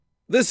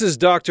This is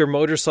Dr.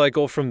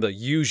 Motorcycle from the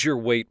Use Your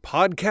Weight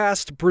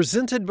podcast,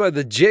 presented by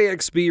the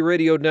JXB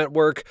Radio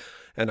Network,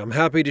 and I'm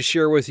happy to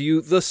share with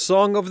you the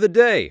song of the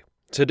day.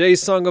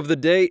 Today's song of the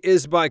day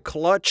is by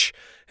Clutch,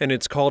 and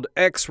it's called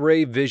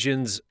X-Ray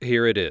Visions.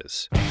 Here it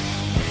is.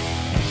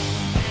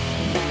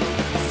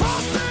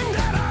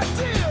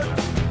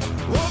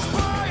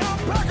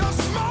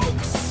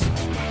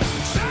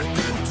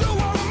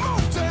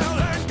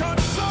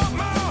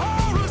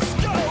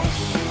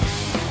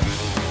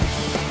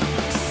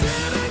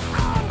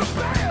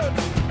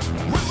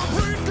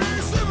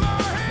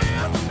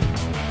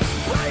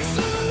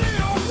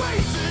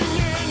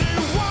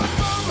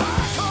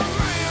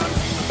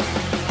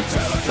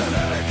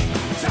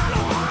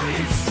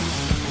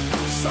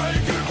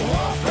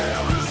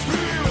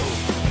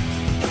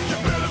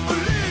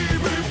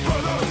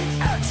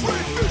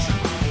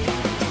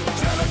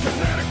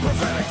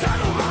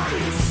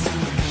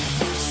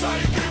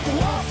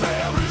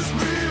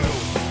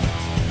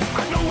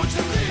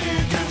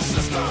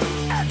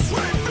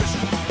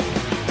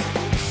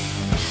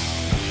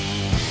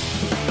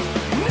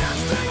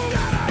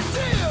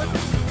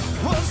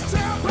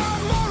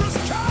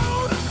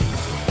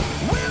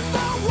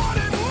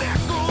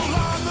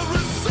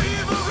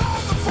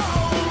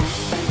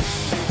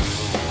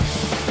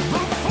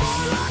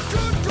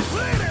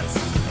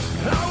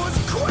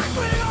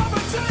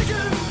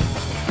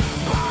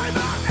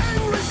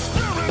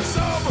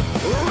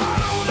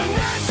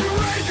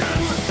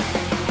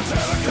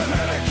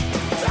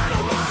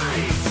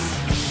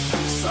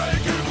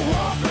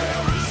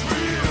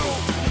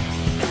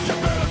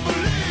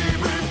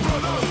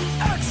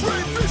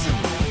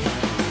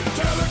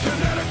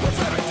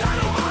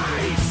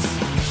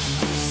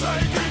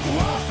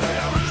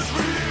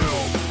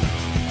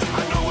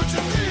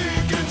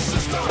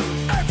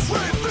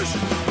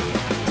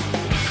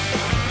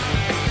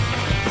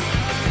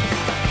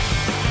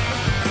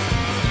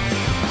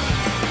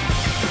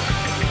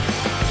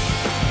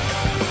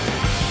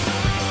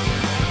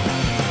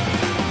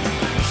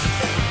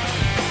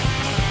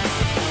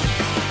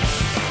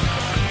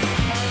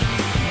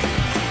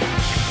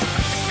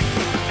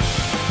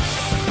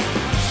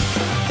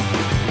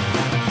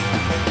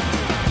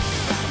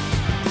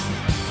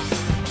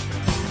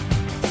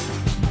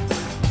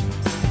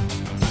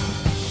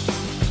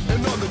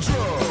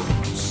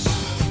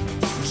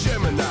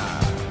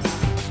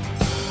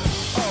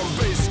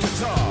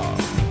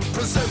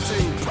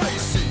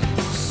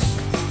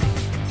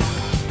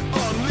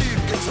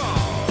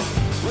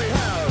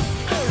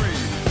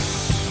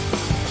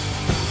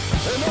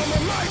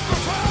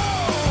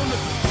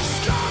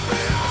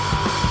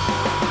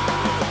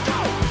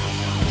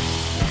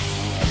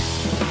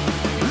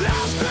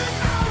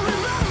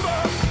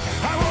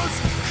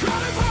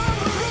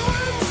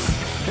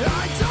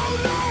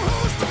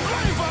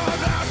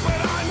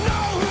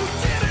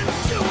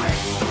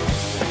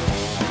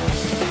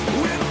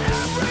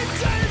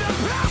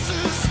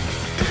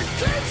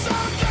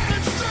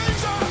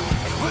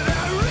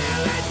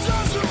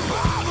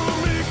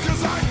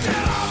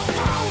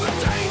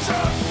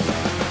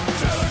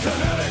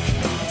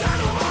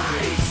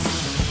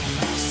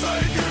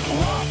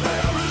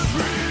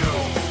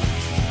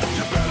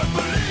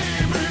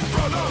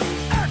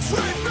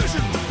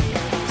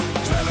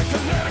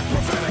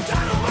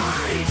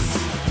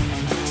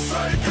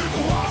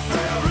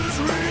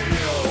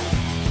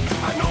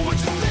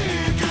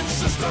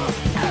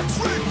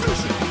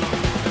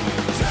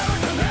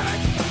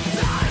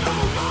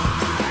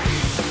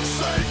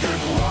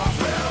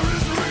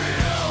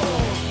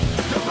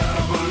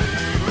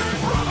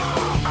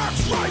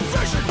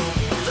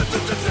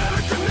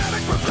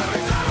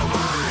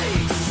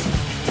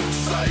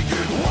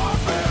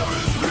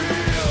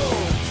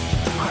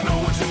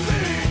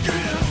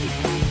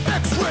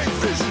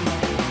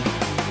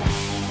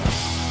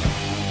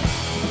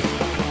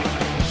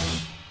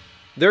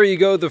 There you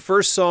go, the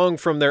first song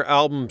from their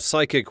album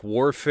Psychic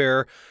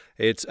Warfare.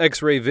 It's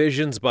X-Ray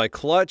Visions by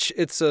Clutch.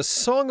 It's a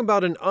song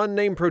about an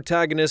unnamed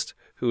protagonist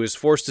who is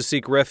forced to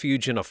seek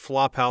refuge in a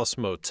flophouse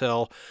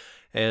motel.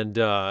 And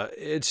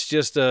it's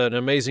just an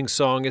amazing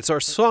song. It's our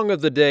song of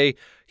the day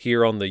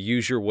here on the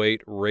Use Your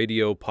Weight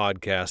radio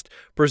podcast,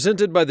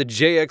 presented by the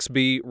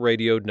JXB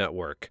Radio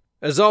Network.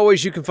 As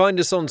always, you can find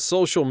us on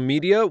social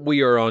media.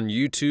 We are on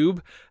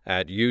YouTube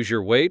at Use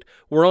Your Weight.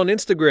 We're on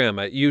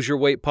Instagram at Use Your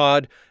Weight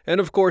Pod.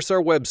 And of course,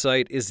 our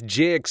website is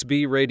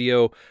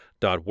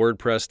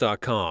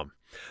jxbradio.wordpress.com.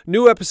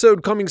 New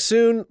episode coming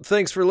soon.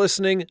 Thanks for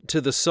listening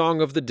to the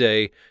Song of the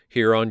Day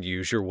here on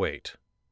Use Your Weight.